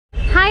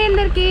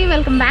అందరికీ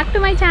welcome back to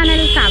my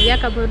channel Kavya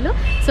Kaburlu.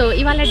 So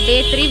ఇవాళ day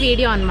 3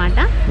 video అనమాట.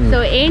 సో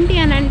ఏంటి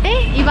అని అంటే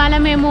ఇవాళ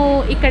మేము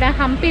ఇక్కడ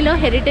హంపీలో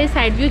హెరిటేజ్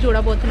సైడ్ వ్యూ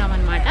చూడబోతున్నాం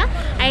అనమాట.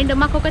 అండ్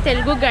మాకు ఒక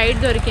తెలుగు గైడ్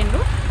దొరికిండు.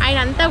 ఆయన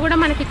అంతా కూడా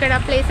మనకి ఇక్కడ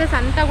ప్లేసెస్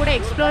అంతా కూడా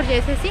ఎక్స్ప్లోర్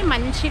చేసేసి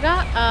మంచిగా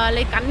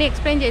లైక్ అన్నీ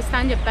ఎక్స్ప్లెయిన్ చేస్తా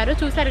అని చెప్పారు.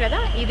 చూసారు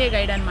కదా, ఇదే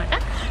గైడ్ అనమాట.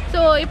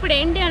 సో ఇప్పుడు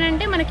ఏంటి అని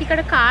అంటే మనకి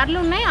ఇక్కడ కార్లు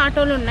ఉన్నాయి,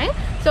 ఆటోలు ఉన్నాయి.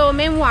 సో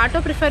మేము ఆటో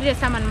ప్రిఫర్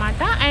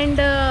చేస్తామన్నమాట.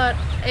 అండ్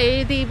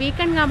ఇది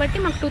వీకెండ్ కాబట్టి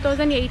మాకు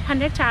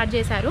 2800 ఛార్జ్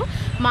చేశారు.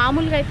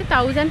 మామూలుగా అయితే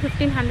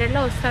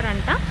 1000-1500లో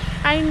వస్తారంట.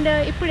 అండ్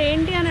ఇప్పుడు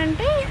ఏంటి అని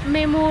అంటే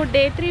మేము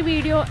డే 3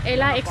 వీడియో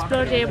ఎలా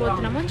ఎక్స్ప్లోర్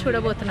చేయబోతున్నామో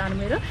చూడబోతున్నాను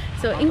మీరు.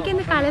 సో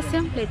ఇంకెందుకు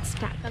ఆలస్యం, లెట్స్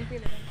స్టార్ట్.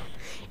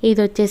 ఇది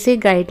వచ్చేసి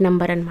గైడ్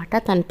నెంబర్ అనమాట.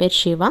 తన పేరు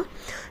శివ.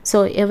 సో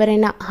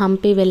ఎవరైనా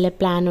హంపి వెళ్ళే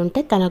ప్లాన్ ఉంటే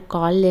తనకు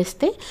కాల్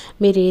చేస్తే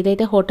మీరు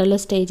ఏదైతే హోటల్లో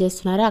స్టే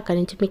చేస్తున్నారో అక్కడి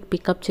నుంచి మీకు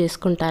పికప్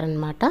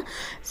చేసుకుంటారనమాట.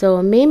 సో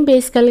మేము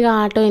బేసికల్గా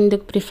ఆటో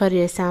ఎందుకు ప్రిఫర్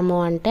చేసాము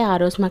అంటే ఆ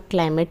రోజు మాకు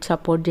క్లైమేట్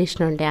సపోర్ట్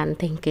చేసిన ఉండే, అంత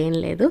ఇంకేం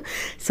లేదు.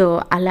 సో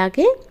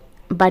అలాగే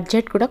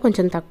బడ్జెట్ కూడా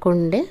కొంచెం తక్కువ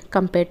ఉండే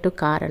కంపేర్ టు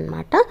కార్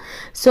అనమాట.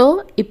 సో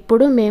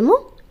ఇప్పుడు మేము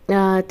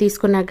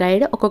తీసుకున్న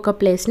గైడ్ ఒక్కొక్క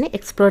ప్లేస్ని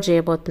ఎక్స్ప్లోర్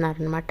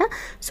చేయబోతున్నారనమాట.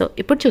 సో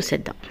ఇప్పుడు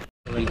చూసేద్దాం.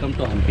 వెల్కమ్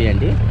టు హంపి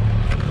అండి.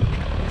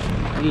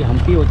 ఈ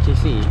హంపి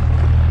వచ్చేసి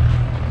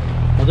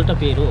మొదట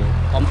పేరు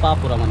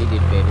పంపాపురం అని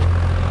దీని పేరు.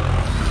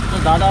 సో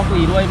దాదాపు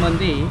 20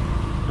 మంది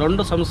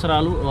 200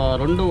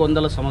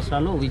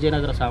 సంవత్సరాలు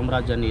విజయనగర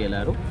సామ్రాజ్యాన్ని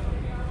ఏలారు.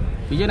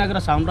 విజయనగర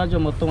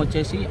సామ్రాజ్యం మొత్తం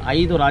వచ్చేసి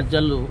 5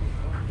 రాజ్యాలు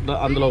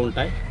అందులో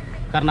ఉంటాయి.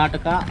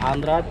 కర్ణాటక,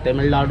 ఆంధ్ర,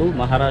 తమిళనాడు,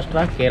 మహారాష్ట్ర,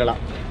 కేరళ,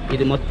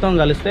 ఇది మొత్తం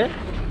కలిస్తే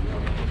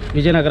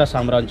విజయనగర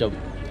సామ్రాజ్యం.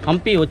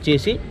 హంపి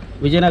వచ్చేసి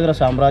విజయనగర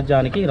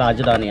సామ్రాజ్యానికి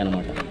రాజధాని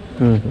అన్నమాట.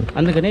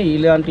 అందుకనే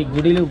ఇలాంటి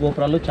గుడిలు,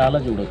 గోపురాలు చాలా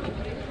చూడవచ్చు.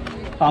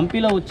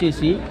 హంపిలో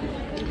వచ్చేసి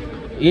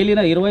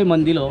ఏలిన 20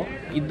 మందిలో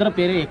 2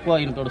 పేరే ఎక్కువ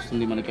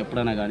వినపడుస్తుంది మనకి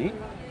ఎప్పుడైనా కానీ.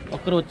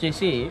 ఒకరు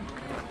వచ్చేసి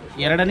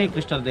ఎరడనే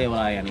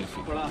కృష్ణదేవరాయ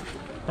అనేసి,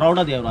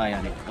 ప్రౌఢదేవరాయ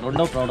అని,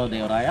 రెండవ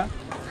ప్రౌఢదేవరాయ.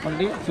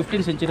 మళ్ళీ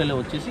 15th సెంచరీలో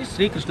వచ్చేసి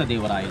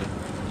శ్రీకృష్ణదేవరాయలు.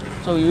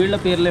 సో వీళ్ళ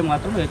పేర్లే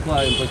మాత్రం ఎక్కువ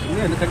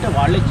వినిపిస్తుంది, ఎందుకంటే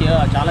వాళ్ళే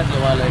చాలా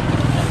దేవాలయం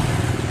కట్టించారు.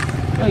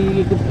 సో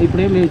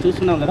ఇప్పుడేం మేము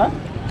చూస్తున్నాం కదా,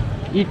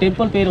 ఈ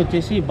టెంపుల్ పేరు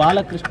వచ్చేసి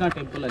బాలకృష్ణ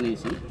టెంపుల్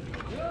అనేసి.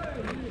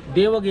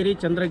 దేవగిరి,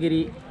 చంద్రగిరి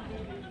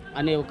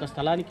అనే ఒక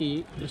స్థలానికి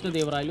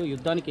కృష్ణదేవరాయలు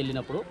యుద్ధానికి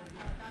వెళ్ళినప్పుడు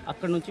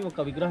అక్కడ నుంచి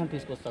ఒక విగ్రహం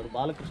తీసుకొస్తాడు,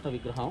 బాలకృష్ణ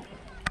విగ్రహం.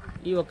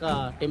 ఈ ఒక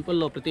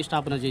టెంపుల్లో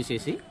ప్రతిష్టాపన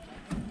చేసేసి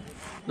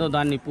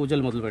దాన్ని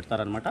పూజలు మొదలు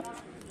పెడతారనమాట.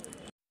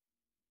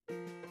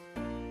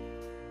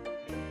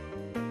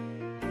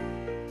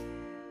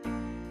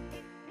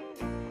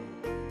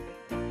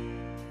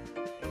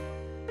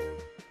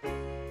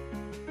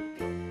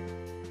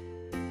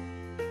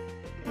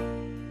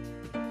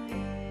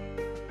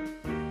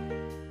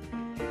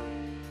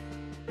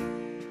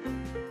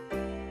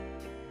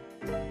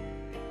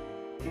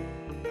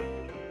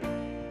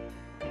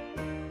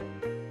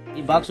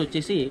 ఈ బాక్స్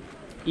వచ్చేసి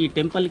ఈ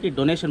టెంపుల్కి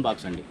డొనేషన్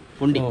బాక్స్ అండి,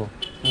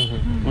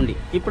 ఉండి.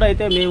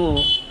 ఇప్పుడైతే మేము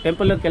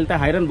టెంపుల్లోకి వెళ్తే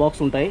ఐరన్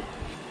బాక్స్ ఉంటాయి,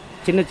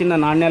 చిన్న చిన్న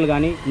నాణ్యాలు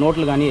కానీ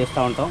నోట్లు కానీ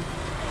వేస్తూ ఉంటాం.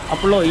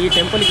 అప్పుడు ఈ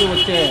టెంపుల్కి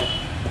వచ్చే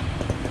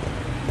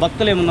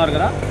భక్తులు ఏమున్నారు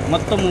కదా,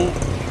 మొత్తము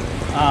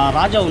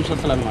రాజా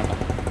వంశస్థులు అనమాట.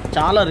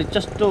 చాలా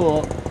రిచెస్ట్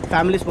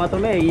ఫ్యామిలీస్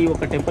మాత్రమే ఈ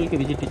ఒక టెంపుల్కి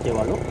విజిట్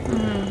ఇచ్చేవాళ్ళు.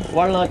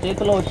 వాళ్ళ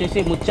చేతిలో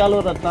వచ్చేసి ముత్యాలు,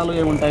 రత్నాలు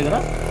ఏముంటాయి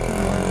కదా,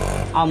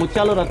 ఆ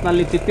ముత్యాలు,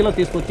 రత్నాల్ని తిత్తిలో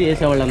తీసుకొచ్చి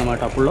వేసేవాళ్ళు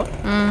అనమాట. అప్పుడు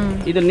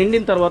ఇది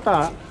నిండిన తర్వాత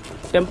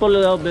టెంపుల్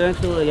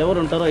బ్రాంచ్ ఎవరు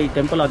ఉంటారో ఈ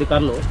టెంపుల్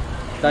అధికారులు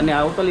దాన్ని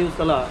అవతల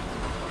యువతల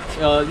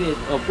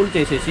పుల్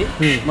చేసేసి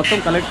మొత్తం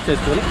కలెక్ట్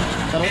చేసుకొని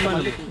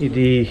తర్వాత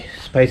ఇది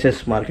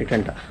స్పైసెస్ మార్కెట్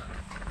అంట.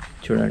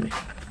 చూడండి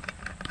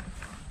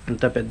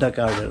ఇంత పెద్ద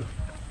కార్డు.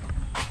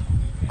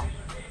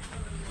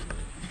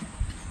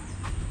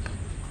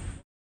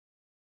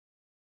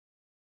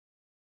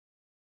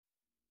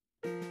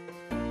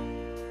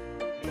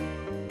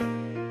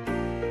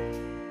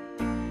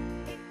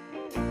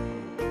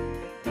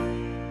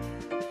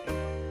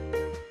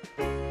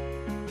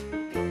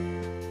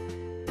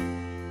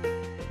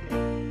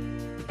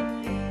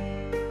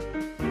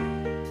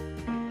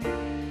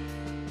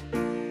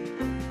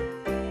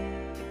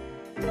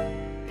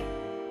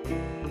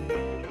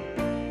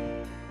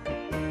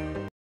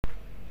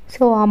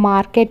 సో ఆ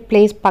మార్కెట్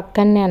ప్లేస్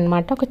పక్కనే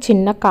అనమాట ఒక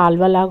చిన్న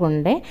కాల్వలాగా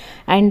ఉండే,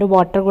 అండ్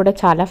వాటర్ కూడా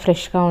చాలా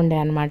ఫ్రెష్గా ఉండే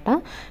అనమాట.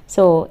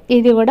 సో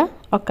ఇది కూడా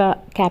ఒక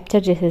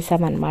క్యాప్చర్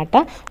చేసేసామన్నమాట.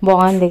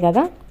 బాగుంది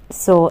కదా.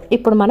 సో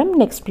ఇప్పుడు మనం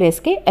నెక్స్ట్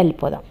ప్లేస్కి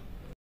వెళ్ళిపోదాం.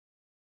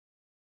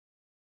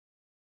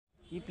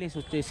 ఈ ప్లేస్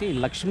వచ్చేసి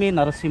లక్ష్మీ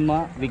నరసింహ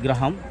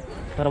విగ్రహం,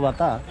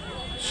 తర్వాత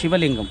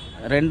శివలింగం,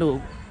 2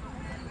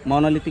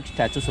 మోనోలిథిక్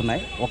స్టాచ్యూస్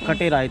ఉన్నాయి.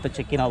 ఒక్కటే రాయితో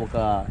చెక్కిన ఒక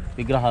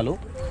విగ్రహాలు.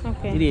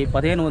 ఇది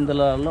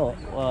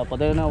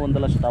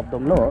 1500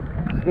 శతాబ్దంలో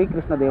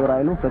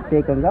శ్రీకృష్ణదేవరాయలు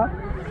ప్రత్యేకంగా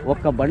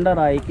ఒక్క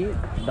బండరాయికి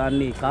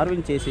దాన్ని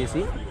కార్వింగ్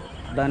చేసేసి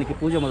దానికి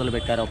పూజ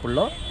మొదలుపెట్టారు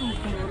అప్పుడులో.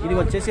 ఇది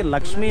వచ్చేసి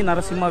లక్ష్మీ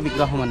నరసింహ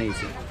విగ్రహం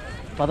అనేసి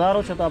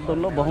 16వ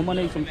శతాబ్దంలో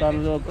బహుమని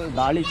సుల్తానులకు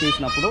దాడి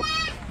చేసినప్పుడు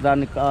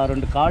దాన్ని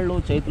 2 కాళ్ళు,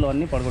 చేతులు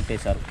అన్నీ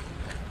పడగొట్టేశారు.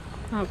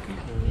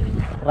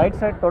 రైట్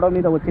సైడ్ తొడ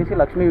మీద వచ్చేసి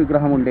లక్ష్మీ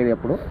విగ్రహం ఉండేది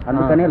అప్పుడు,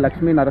 అందుకనే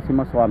లక్ష్మీ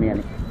నరసింహస్వామి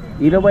అని.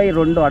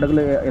 22 అడుగుల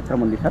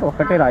ఎత్తరం ఉంది సార్,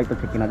 ఒక్కటే రాయితో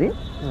చెక్కినది.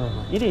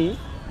 ఇది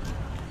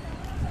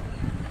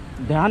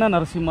ధ్యాన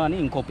నరసింహ అని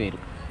ఇంకో పేరు.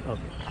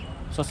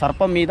 సో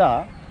సర్పం మీద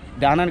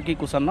ధ్యానానికి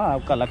కూర్చున్న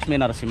ఒక లక్ష్మీ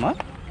నరసింహ.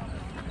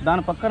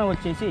 దాని పక్కన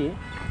వచ్చేసి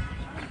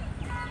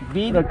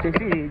వీధి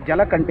వచ్చేసి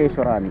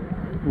జలకంఠేశ్వర అని,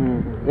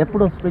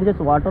 ఎప్పుడు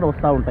స్ప్రింజెస్ వాటర్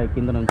వస్తూ ఉంటాయి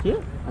కింద నుంచి.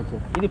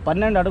 ఇది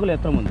 12 అడుగుల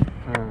ఎత్తరం ఉంది.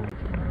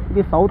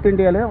 ఇది సౌత్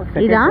ఇండియాలో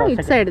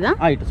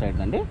ఇటు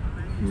సైడ్ అండి.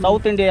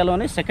 సౌత్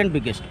ఇండియాలోనే సెకండ్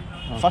బిగ్గెస్ట్.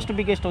 ఫస్ట్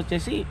బిగ్గెస్ట్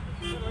వచ్చేసి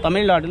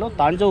తమిళనాడులో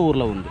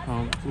తాంజావూరులో ఉంది.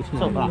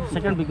 సో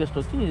సెకండ్ బిగ్గెస్ట్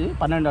వచ్చి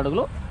 12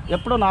 అడుగులు,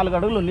 ఎప్పుడో 4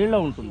 అడుగులు నీళ్ళ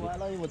ఉంటుంది.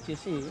 అలాగే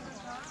వచ్చేసి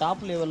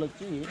టాప్ లెవెల్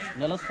వచ్చి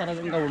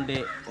నెలస్థరంగా ఉండే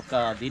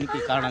ఒక దీనికి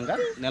కారణంగా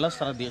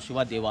నెలస్థర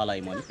శివ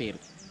దేవాలయం అని పేరు.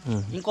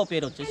 ఇంకో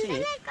పేరు వచ్చేసి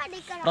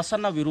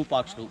ప్రసన్న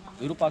విరూపాక్షుడు.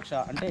 విరూపాక్ష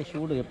అంటే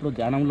శివుడు ఎప్పుడు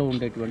ధ్యానంలో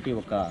ఉండేటువంటి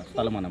ఒక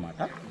స్థలం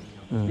అన్నమాట.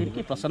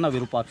 దీనికి ప్రసన్న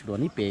విరూపాక్షుడు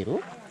అని పేరు.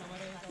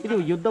 ఇది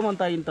యుద్ధం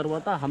అంతా అయిన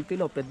తర్వాత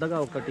హంపీలో పెద్దగా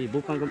ఒకటి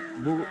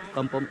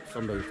భూకంపం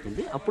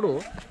సంభవిస్తుంది. అప్పుడు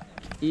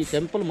ఈ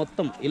టెంపుల్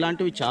మొత్తం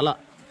ఇలాంటివి చాలా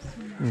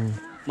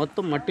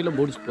మొత్తం మట్టిలో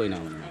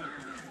బూడిసిపోయినాం అన్నమాట.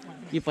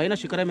 ఈ పైన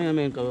శిఖరం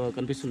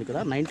కనిపిస్తుంది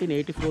కదా,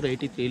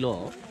 1984-83లో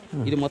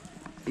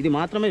ఇది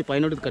మాత్రమే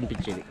పైన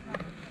కనిపించేది.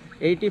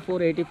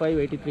 84, 85,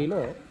 83లో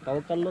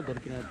తవ్వకాల్లో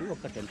దొరికినట్టు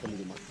ఒక టెంపుల్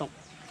ఇది మొత్తం.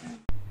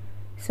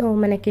 సో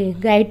మనకి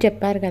గైడ్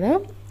చెప్పారు కదా,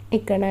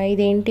 ఇక్కడ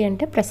ఇదేంటి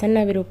అంటే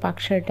ప్రసన్న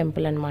విరూపాక్ష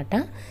టెంపుల్ అనమాట.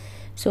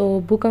 సో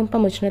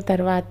భూకంపం వచ్చిన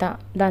తర్వాత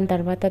దాని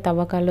తర్వాత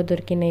తవ్వకాల్లో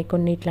దొరికినాయి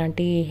కొన్ని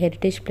ఇట్లాంటి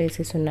హెరిటేజ్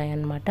ప్లేసెస్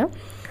ఉన్నాయన్నమాట.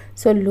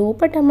 సో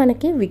లోపల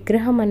మనకి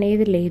విగ్రహం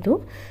అనేది లేదు,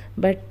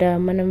 బట్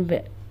మనం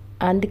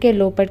అందుకే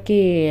లోపలికి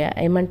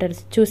ఏమంటారు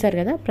చూసారు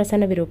కదా,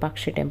 ప్రసన్న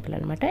విరూపాక్ష టెంపుల్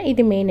అనమాట.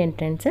 ఇది మెయిన్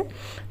ఎంట్రన్స్.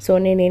 సో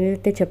నేను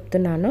ఏదైతే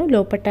చెప్తున్నానో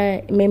లోపల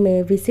మేము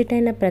విజిట్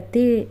అయిన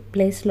ప్రతి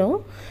ప్లేస్లో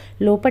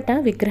లోపల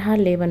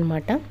విగ్రహాలు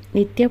లేవన్నమాట.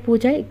 నిత్య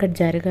పూజ ఇక్కడ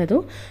జరగదు,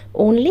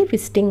 ఓన్లీ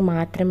విజిటింగ్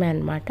మాత్రమే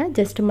అనమాట.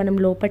 జస్ట్ మనం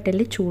లోపల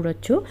వెళ్ళి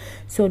చూడొచ్చు.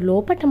 సో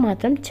లోపల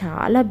మాత్రం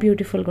చాలా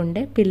బ్యూటిఫుల్గా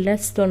ఉండే,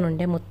 పిల్లర్స్తో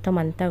ఉండే మొత్తం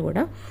అంతా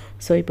కూడా.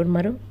 సో ఇప్పుడు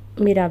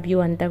మీరు ఆ వ్యూ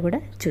అంతా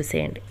కూడా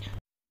చూసేయండి.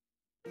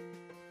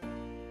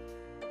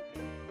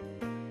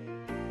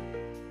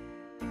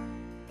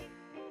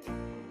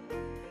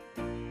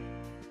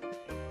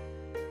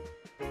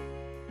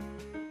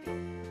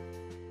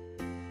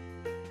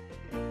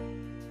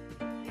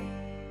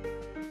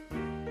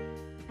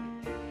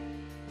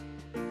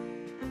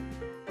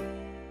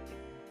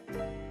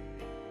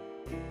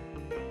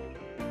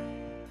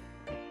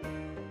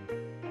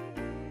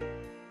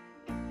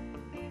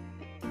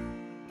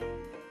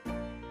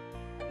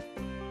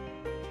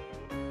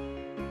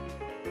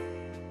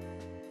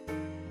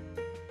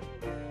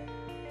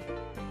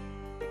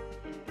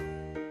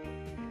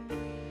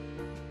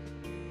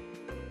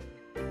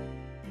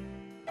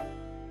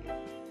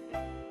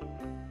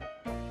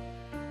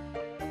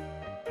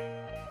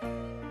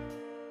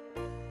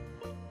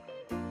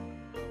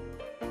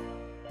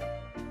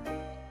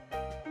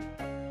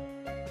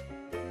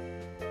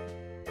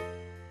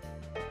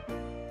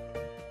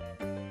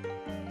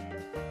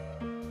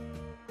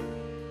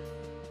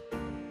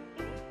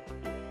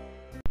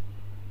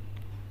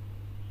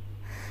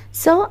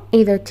 సో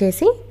ఇది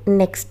వచ్చేసి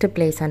నెక్స్ట్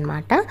ప్లేస్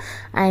అనమాట.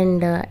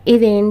 అండ్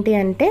ఇదేంటి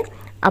అంటే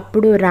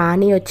అప్పుడు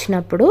రాణి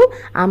వచ్చినప్పుడు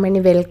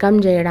ఆమెని వెల్కమ్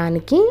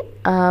చేయడానికి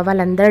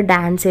వాళ్ళందరూ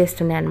డ్యాన్స్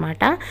వేస్తున్నాయి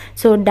అనమాట.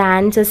 సో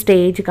డ్యాన్స్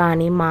స్టేజ్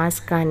కానీ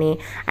మాస్క్ కానీ.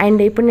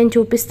 అండ్ ఇప్పుడు నేను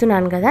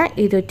చూపిస్తున్నాను కదా,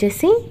 ఇది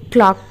వచ్చేసి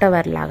క్లాక్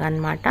టవర్ లాగా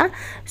అనమాట.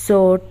 సో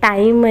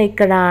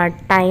ఇక్కడ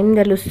టైం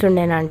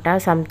తెలుస్తుండేనంట,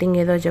 సంథింగ్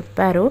ఏదో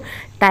చెప్పారు.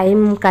 టైం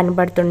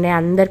కనబడుతుండే,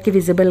 అందరికీ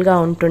విజిబుల్గా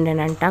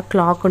ఉంటుండేనంట,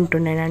 క్లాక్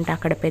ఉంటుండేనంట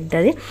అక్కడ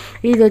పెద్దది.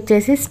 ఇది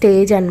వచ్చేసి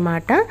స్టేజ్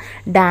అనమాట,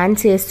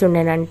 డ్యాన్స్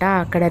చేస్తుండేనంట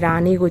అక్కడ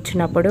రాణి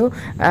కూర్చున్నప్పుడు.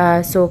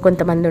 సో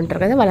కొంతమంది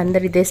ఉంటారు కదా,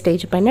 వాళ్ళందరూ ఇదే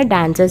స్టేజ్ పైన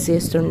డాన్సెస్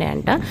చేస్తుండే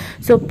అంట.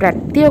 సో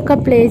ప్రతి ఒక్క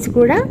ప్లేస్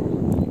కూడా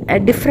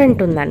డిఫరెంట్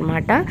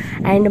ఉందన్నమాట.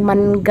 అండ్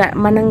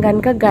మనం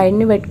కనుక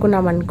గైడ్ని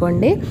పెట్టుకున్నాం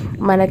అనుకోండి,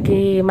 మనకి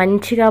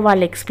మంచిగా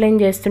వాళ్ళు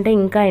ఎక్స్ప్లెయిన్ చేస్తుంటే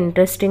ఇంకా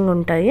ఇంట్రెస్టింగ్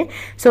ఉంటుంది.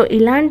 సో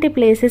ఇలాంటి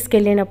ప్లేసెస్కి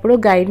వెళ్ళినప్పుడు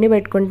గైడ్ని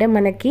పెట్టుకుంటే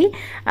మనకి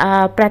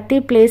ప్రతి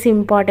ప్లేస్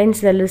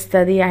ఇంపార్టెన్స్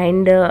తెలుస్తుంది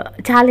అండ్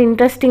చాలా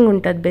ఇంట్రెస్టింగ్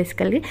ఉంటుంది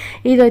బేసికల్గా.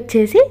 ఇది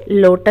వచ్చేసి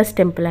లోటస్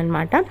టెంపుల్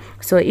అనమాట.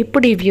 సో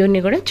ఇప్పుడు ఈ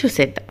వ్యూని కూడా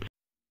చూసేద్దాం.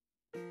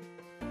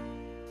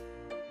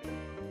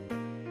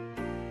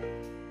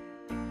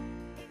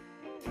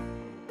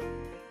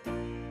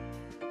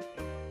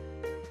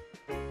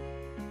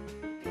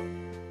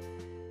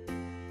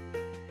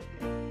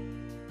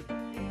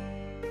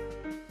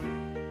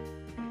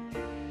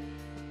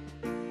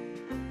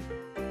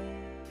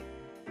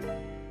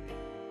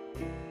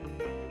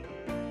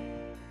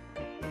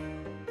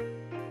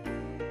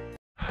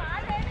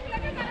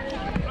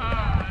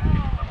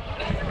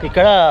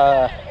 ఇక్కడ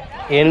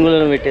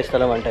ఏనుగులను పెట్టే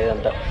స్థలం అంట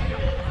ఇదంతా.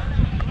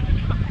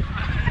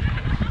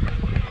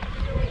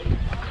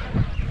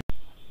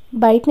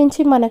 బయట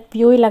నుంచి మనకు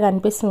వ్యూ ఇలా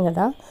కనిపిస్తుంది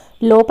కదా,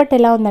 లోపల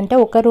ఎలా ఉందంటే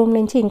ఒక రూమ్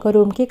నుంచి ఇంకో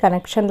రూమ్కి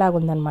కనెక్షన్ లాగా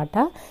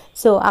ఉందన్నమాట.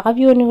 సో ఆ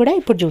వ్యూని కూడా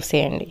ఇప్పుడు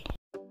చూసేయండి.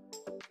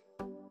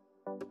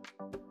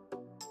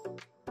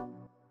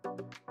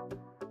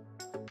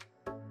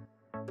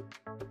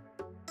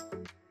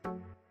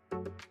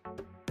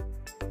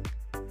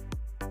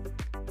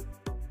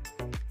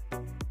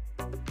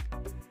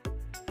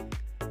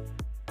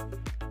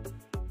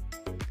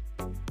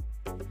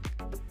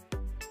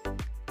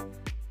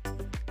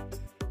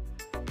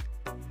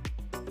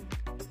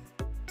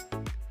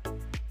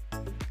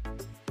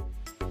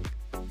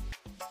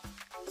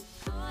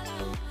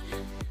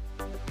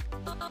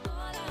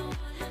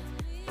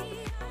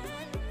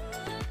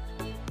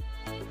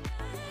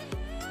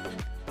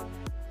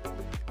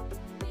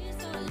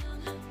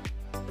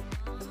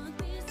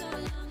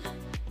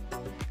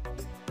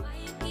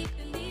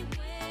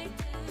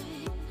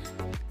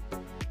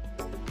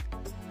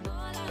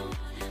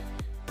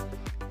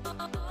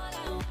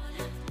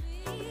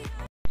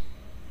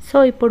 సో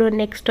ఇప్పుడు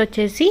నెక్స్ట్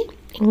వచ్చేసి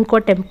ఇంకో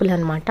టెంపుల్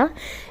అనమాట.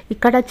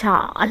 ఇక్కడ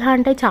చాలా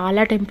అంటే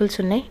చాలా టెంపుల్స్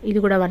ఉన్నాయి. ఇది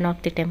కూడా one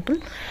of the temple.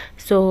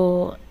 So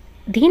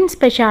దీని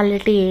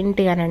స్పెషాలిటీ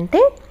ఏంటి అని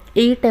అంటే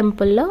ఈ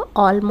టెంపుల్లో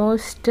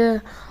ఆల్మోస్ట్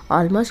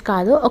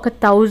కాదు, ఒక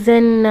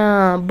 1000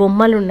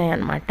 బొమ్మలు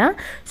ఉన్నాయన్నమాట.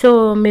 సో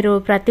మీరు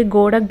ప్రతి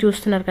గోడకు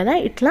చూస్తున్నారు కదా,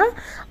 ఇట్లా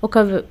ఒక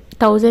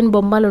 1000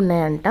 బొమ్మలు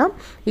ఉన్నాయంట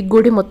ఈ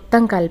గుడి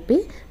మొత్తం కలిపి.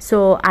 సో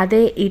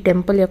అదే ఈ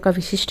టెంపుల్ యొక్క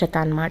విశిష్టత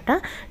అన్నమాట.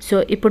 సో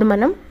ఇప్పుడు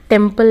మనం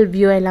టెంపుల్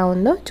వ్యూ ఎలా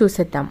ఉందో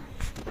చూసేద్దాం.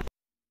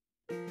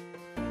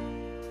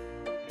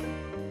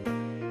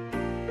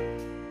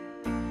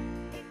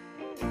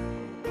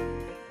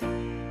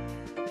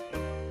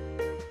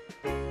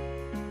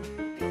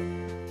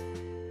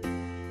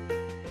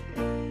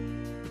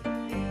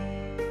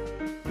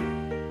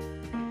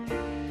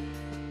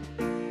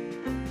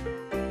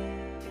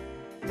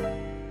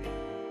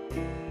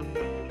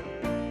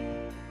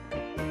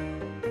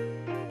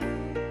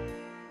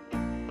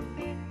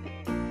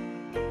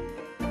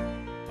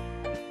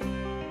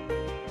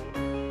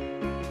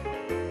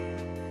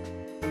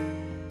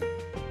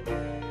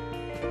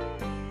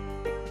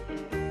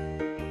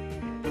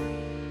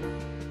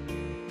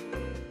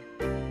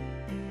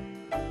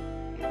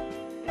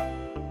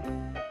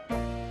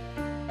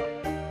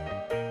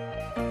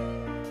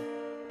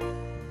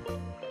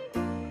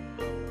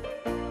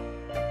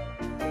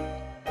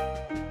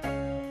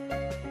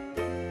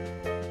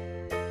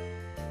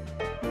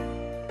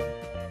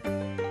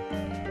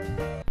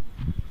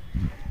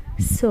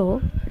 సో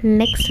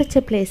నెక్స్ట్ వచ్చే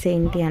ప్లేస్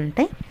ఏంటి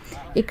అంటే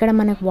ఇక్కడ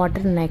మనకు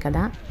వాటర్ ఉన్నాయి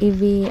కదా,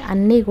 ఇవి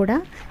అన్నీ కూడా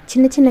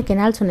చిన్న చిన్న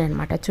కెనాల్స్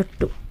ఉన్నాయన్నమాట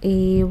చుట్టూ. ఈ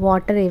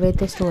వాటర్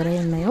ఏవైతే స్టోర్ అయి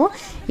ఉన్నాయో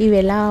ఇవి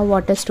ఎలా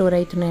వాటర్ స్టోర్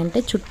అవుతున్నాయంటే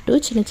చుట్టూ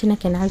చిన్న చిన్న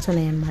కెనాల్స్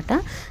ఉన్నాయన్నమాట.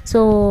 సో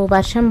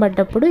వర్షం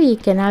పడ్డప్పుడు ఈ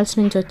కెనాల్స్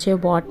నుంచి వచ్చే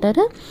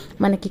వాటర్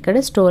మనకి ఇక్కడ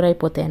స్టోర్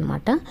అయిపోతాయి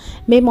అన్నమాట.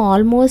 మేము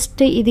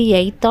ఆల్మోస్ట్ ఇది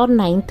 8th or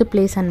 9th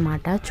ప్లేస్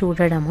అనమాట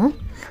చూడడము.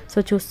 సో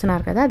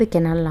చూస్తున్నారు కదా, అది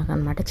కెనాల్ లాగా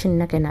అనమాట,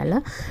 చిన్న కెనాల్.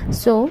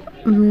 సో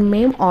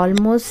మేము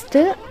ఆల్మోస్ట్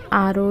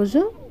ఆ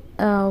రోజు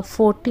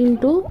 14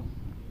 to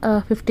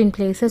 15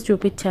 ప్లేసెస్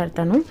చూపించారు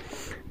తను.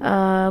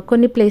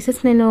 కొన్ని ప్లేసెస్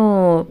నేను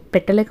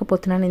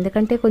పెట్టలేకపోతున్నాను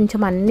ఎందుకంటే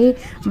కొంచెం అన్ని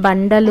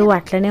బండలు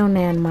అట్లనే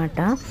ఉన్నాయన్నమాట.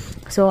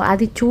 సో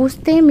అది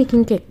చూస్తే మీకు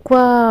ఇంకెక్కువ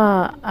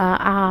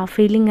ఆ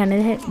ఫీలింగ్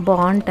అనేది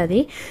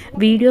బాగుంటుంది.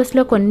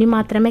 వీడియోస్లో కొన్ని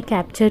మాత్రమే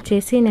క్యాప్చర్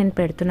చేసి నేను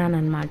పెడుతున్నాను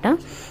అనమాట.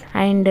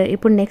 అండ్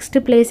ఇప్పుడు నెక్స్ట్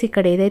ప్లేస్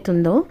ఇక్కడ ఏదైతే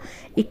ఉందో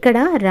ఇక్కడ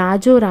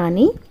రాజు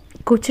రాణి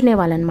కూర్చునే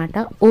వాళ్ళనమాట.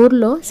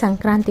 ఊర్లో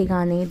సంక్రాంతి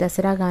కానీ,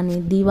 దసరా కానీ,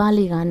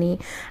 దివాళీ కానీ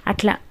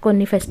అట్లా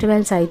కొన్ని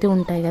ఫెస్టివల్స్ అయితే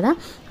ఉంటాయి కదా,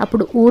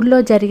 అప్పుడు ఊర్లో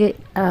జరిగే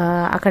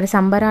అక్కడ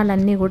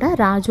సంబరాలన్నీ కూడా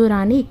రాజు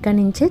రాణి ఇక్కడి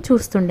నుంచే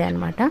చూస్తుండే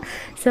అనమాట.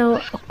 సో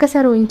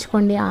ఒక్కసారి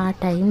ఊహించుకోండి, ఆ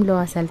టైంలో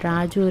అసలు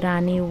రాజు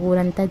రాణి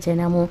ఊరంతా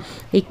జనము,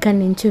 ఇక్కడి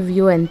నుంచి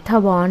వ్యూ ఎంత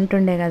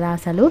బాగుంటుండే కదా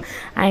అసలు.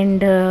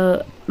 అండ్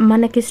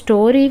మనకి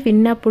స్టోరీ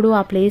విన్నప్పుడు,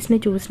 ఆ ప్లేస్ని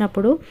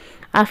చూసినప్పుడు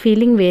ఆ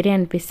ఫీలింగ్ వేరే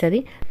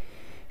అనిపిస్తుంది.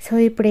 సో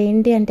ఇప్పుడు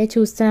ఏంటి అంటే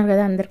చూస్తున్నారు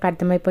కదా, అందరికి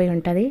అర్థమైపోయి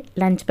ఉంటుంది,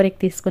 లంచ్ బ్రేక్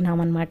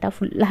తీసుకున్నామన్నమాట.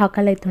 ఫుల్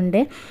ఆకలి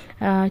అవుతుండే.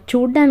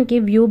 చూడ్డానికి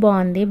వ్యూ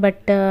బాగుంది,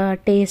 బట్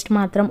టేస్ట్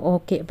మాత్రం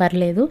ఓకే,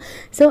 పర్లేదు.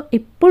 సో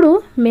ఇప్పుడు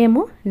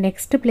మేము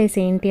నెక్స్ట్ ప్లేస్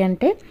ఏంటి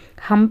అంటే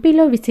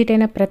హంపీలో విజిట్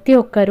అయిన ప్రతి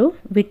ఒక్కరూ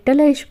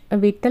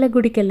విఠల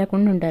గుడికి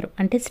వెళ్ళకుండా ఉండరు,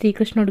 అంటే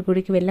శ్రీకృష్ణుడి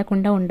గుడికి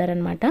వెళ్ళకుండా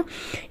ఉండరనమాట.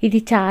 ఇది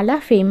చాలా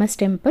ఫేమస్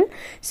టెంపుల్.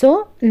 సో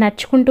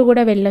నడుచుకుంటూ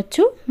కూడా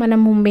వెళ్ళొచ్చు.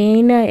 మనము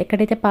మెయిన్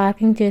ఎక్కడైతే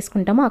పార్కింగ్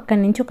చేసుకుంటామో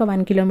అక్కడి నుంచి ఒక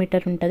 1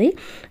 kilometer ఉంటుంది.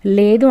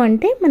 లేదు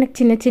అంటే మనకు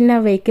చిన్న చిన్న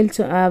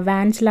వెహికల్స్,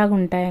 వ్యాన్స్ లాగా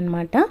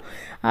ఉంటాయన్నమాట.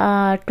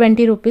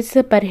 20 rupees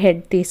per head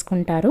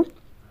తీసుకుంటారు.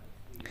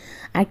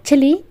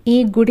 యాక్చువల్లీ ఈ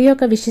గుడి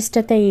యొక్క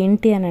విశిష్టత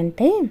ఏంటి అని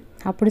అంటే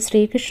అప్పుడు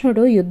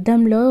శ్రీకృష్ణుడు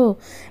యుద్ధంలో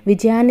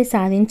విజయాన్ని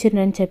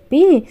సాధించిందని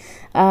చెప్పి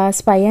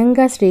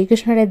స్వయంగా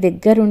శ్రీకృష్ణుడి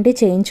దగ్గరుండి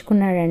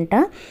చేయించుకున్నాడంట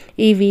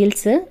ఈ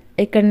వీల్స్.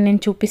 ఇక్కడ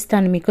నేను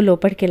చూపిస్తాను మీకు,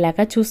 లోపలికి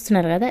వెళ్ళాక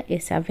చూస్తున్నారు కదా,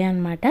 ఎస్ అవే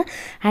అనమాట.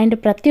 అండ్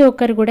ప్రతి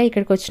ఒక్కరు కూడా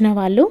ఇక్కడికి వచ్చిన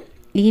వాళ్ళు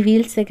ఈ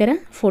వీల్స్ దగ్గర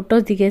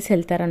ఫొటోస్ దిగేసి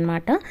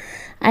వెళ్తారనమాట.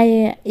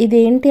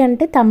 ఇదేంటి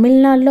అంటే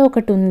తమిళనాడులో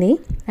ఒకటి ఉంది,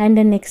 అండ్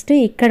నెక్స్ట్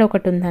ఇక్కడ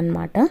ఒకటి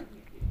ఉందన్నమాట.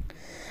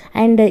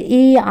 అండ్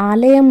ఈ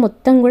ఆలయం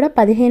మొత్తం కూడా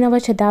 15వ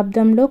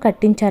శతాబ్దంలో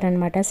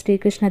కట్టించారనమాట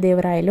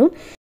శ్రీకృష్ణదేవరాయలు.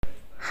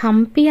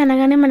 హంపి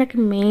అనగానే మనకి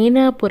మెయిన్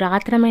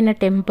పురాతనమైన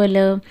టెంపుల్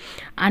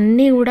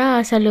అన్నీ కూడా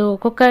అసలు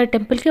ఒక్కొక్క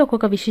టెంపుల్కి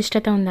ఒక్కొక్క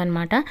విశిష్టత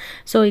ఉందన్నమాట.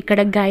 సో ఇక్కడ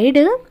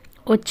గైడ్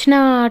వచ్చిన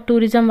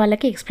టూరిజం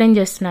వాళ్ళకి ఎక్స్ప్లెయిన్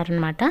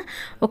చేస్తున్నారనమాట.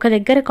 ఒక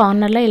దగ్గర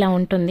కార్నర్లో ఇలా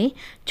ఉంటుంది,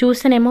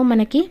 చూస్తేనేమో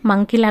మనకి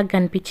మంకీ లాగా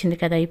కనిపించింది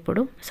కదా,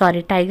 ఇప్పుడు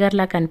టైగర్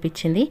లాగా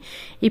కనిపించింది,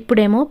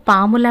 ఇప్పుడేమో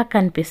పాములాగా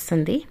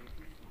కనిపిస్తుంది.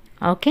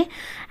 ఓకే.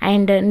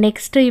 అండ్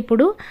నెక్స్ట్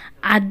ఇప్పుడు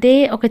అదే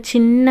ఒక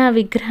చిన్న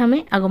విగ్రహమే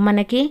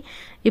మనకి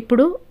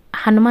ఇప్పుడు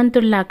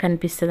హనుమంతుడిలా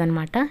కనిపిస్తుంది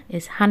అనమాట.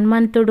 ఎస్,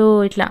 హనుమంతుడు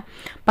ఇట్లా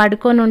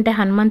పడుకొని ఉంటే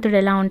హనుమంతుడు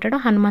ఎలా ఉంటాడో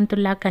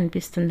హనుమంతుడిలా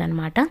కనిపిస్తుంది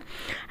అనమాట.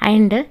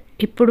 అండ్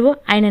ఇప్పుడు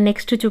ఆయన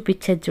నెక్స్ట్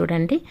చూపించేది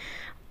చూడండి,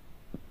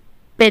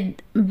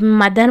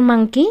 మదర్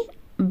మంకీ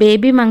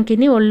బేబీ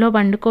మంకీని ఒళ్ళో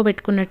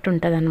వండుకోబెట్టుకున్నట్టు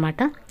ఉంటుంది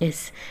అనమాట.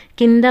 ఎస్,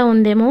 కింద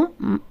ఉందేమో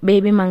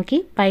బేబీ మంకీ,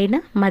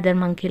 పైన మదర్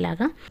మంకీ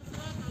లాగా.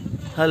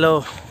 హలో,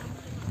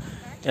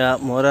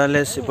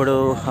 మోరాలెస్ ఇప్పుడు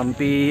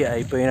హంపి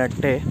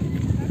అయిపోయినట్టే.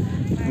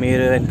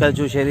 మీరు వెనకాల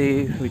చూసేది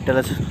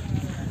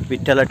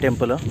విఠల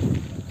టెంపుల్.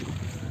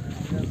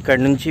 ఇక్కడ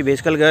నుంచి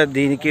బేసికల్గా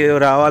దీనికి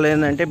రావాలి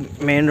ఏంటంటే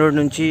మెయిన్ రోడ్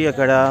నుంచి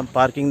అక్కడ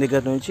పార్కింగ్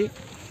దగ్గర నుంచి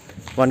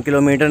 1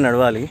 కిలోమీటర్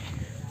నడవాలి.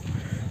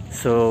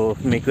 సో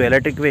మీకు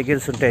ఎలక్ట్రిక్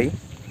వెహికల్స్ ఉంటాయి.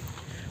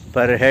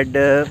 పర్ హెడ్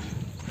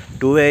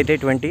 2 వే అయితే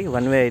 20,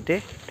 1 వే అయితే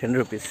 10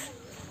 రూపీస్.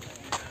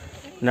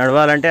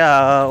 నడవాలంటే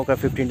ఒక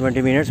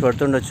 15-20 మినిట్స్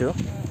పడుతుండొచ్చు.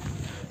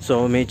 సో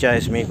మీ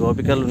చాయిస్, మీకు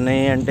ఓపికలు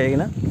ఉన్నాయి అంటే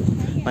అయినా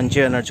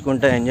మంచిగా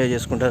నడుచుకుంటూ ఎంజాయ్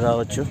చేసుకుంటూ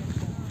రావచ్చు.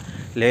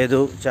 లేదు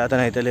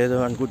చేతనైతే లేదు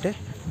అనుకుంటే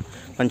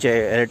మంచిగా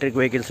ఎలక్ట్రిక్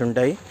వెహికల్స్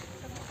ఉంటాయి,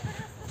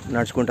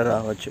 నడుచుకుంటూ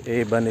రావచ్చు ఏ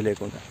ఇబ్బంది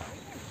లేకుండా.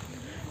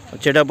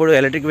 వచ్చేటప్పుడు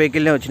ఎలక్ట్రిక్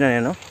వెహికల్నే వచ్చిన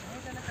నేను,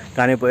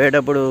 కానీ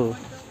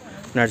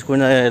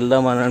నడుచుకుంటూ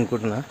వెళ్దామని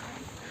అనుకుంటున్నా.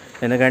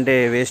 ఎందుకంటే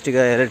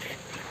వేస్ట్గా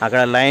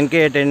అక్కడ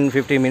లైన్కే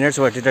 10-15 మినిట్స్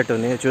పట్టేటట్టు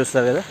ఉంది.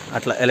 చూస్తారు కదా,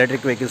 అట్లా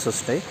ఎలక్ట్రిక్ వెహికల్స్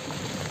వస్తాయి.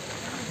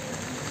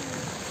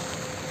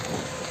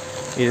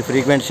 ఇది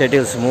ఫ్రీక్వెంట్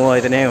షటిల్స్ మూవ్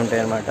అయితేనే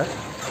ఉంటాయి అన్నమాట.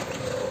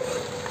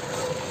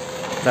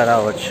 ఇట్లా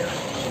రావచ్చు.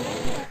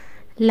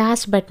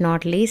 లాస్ట్ బట్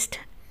నాట్ లీస్ట్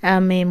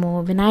మేము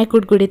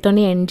వినాయకుడి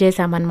గుడితోని ఎండ్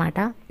చేసామన్నమాట.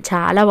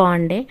 చాలా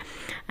బాగుండే.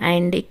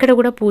 అండ్ ఇక్కడ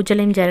కూడా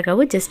పూజలు ఏం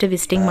జరగవు, జస్ట్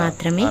విజిటింగ్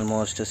మాత్రమే.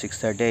 ఆల్మోస్ట్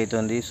 6:30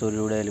 అవుతుంది.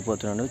 సూర్యుడు కూడా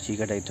వెళ్ళిపోతున్నాడు,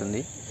 చీకటి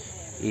అవుతుంది.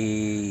 ఈ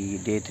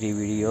డే 3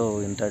 వీడియో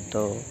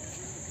ఇంతటితో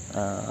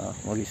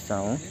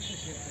ముగిస్తాము.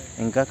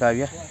 ఇంకా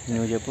కావ్య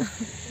నువ్వు చెప్పు.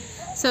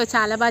 సో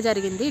చాలా బాగా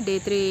జరిగింది డే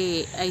 3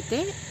 అయితే.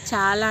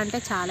 చాలా అంటే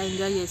చాలా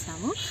ఎంజాయ్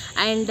చేసాము.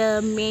 అండ్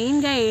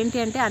మెయిన్గా ఏంటి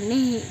అంటే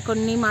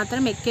కొన్ని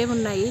మాత్రం ఎక్కేవి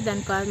ఉన్నాయి,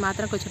 దానికి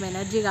మాత్రం కొంచెం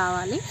ఎనర్జీ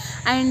కావాలి.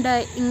 అండ్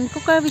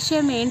ఇంకొక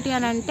విషయం ఏంటి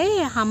అని అంటే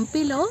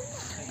హంపిలో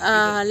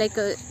లైక్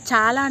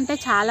చాలా అంటే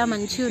చాలా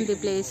మంచిగా ఉంది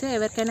ప్లేస్.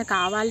 ఎవరికైనా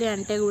కావాలి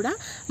అంటే కూడా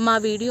మా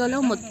వీడియోలో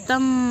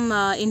మొత్తం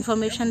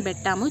ఇన్ఫర్మేషన్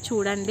పెట్టాము,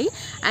 చూడండి.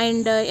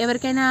 అండ్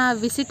ఎవరికైనా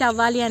విజిట్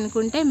అవ్వాలి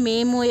అనుకుంటే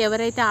మేము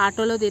ఎవరైతే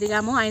ఆటోలో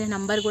తిరిగామో ఆయన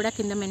నంబర్ కూడా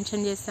కింద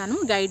మెన్షన్ చేస్తాను,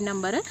 గైడ్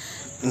నంబర్.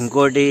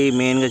 ఇంకోటి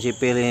మెయిన్గా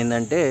చెప్పేది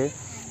ఏంటంటే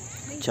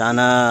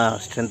చాలా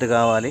స్ట్రెంత్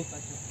కావాలి,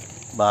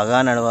 బాగా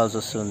నడవాల్సి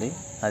వస్తుంది.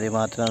 అది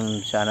మాత్రం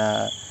చాలా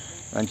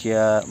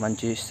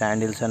మంచి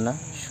శాండిల్స్ అన్న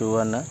షూ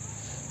అన్న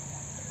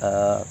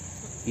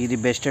ఇది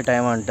బెస్ట్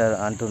టైం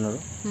అంటున్నారు.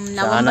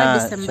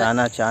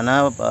 చాలా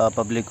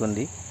పబ్లిక్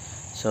ఉంది.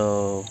 సో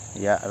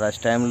రష్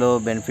టైంలో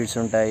బెనిఫిట్స్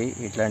ఉంటాయి,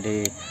 ఇట్లాంటి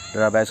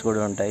డ్రాబ్యాక్స్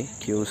కూడా ఉంటాయి.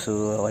 క్యూస్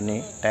అవన్నీ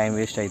టైం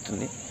వేస్ట్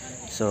అవుతుంది.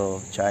 So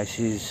choice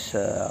is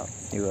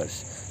yours.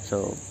 So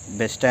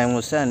best time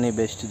వస్తే అన్నీ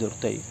బెస్ట్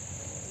దొరుకుతాయి,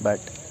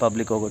 బట్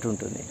పబ్లిక్ ఒకటి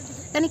ఉంటుంది.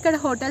 కానీ ఇక్కడ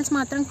హోటల్స్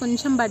మాత్రం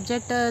కొంచెం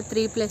బడ్జెట్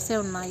 3+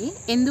 ఉన్నాయి.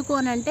 ఎందుకు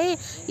అని అంటే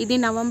ఇది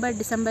నవంబర్,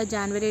 డిసెంబర్,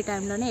 జనవరి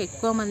టైంలోనే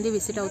ఎక్కువ మంది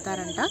విజిట్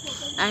అవుతారంట.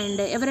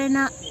 అండ్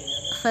ఎవరైనా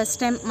ఫస్ట్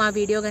టైం మా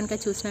వీడియో కనుక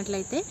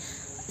చూసినట్లయితే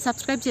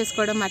సబ్స్క్రైబ్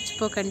చేసుకోవడం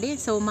మర్చిపోకండి.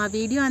 సో మా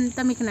వీడియో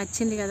అంతా మీకు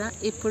నచ్చింది కదా,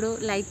 ఇప్పుడు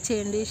లైక్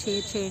చేయండి,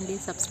 షేర్ చేయండి,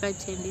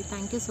 సబ్స్క్రైబ్ చేయండి.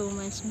 Thank you so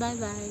much. Bye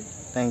bye.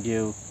 Thank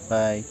you.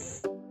 Bye.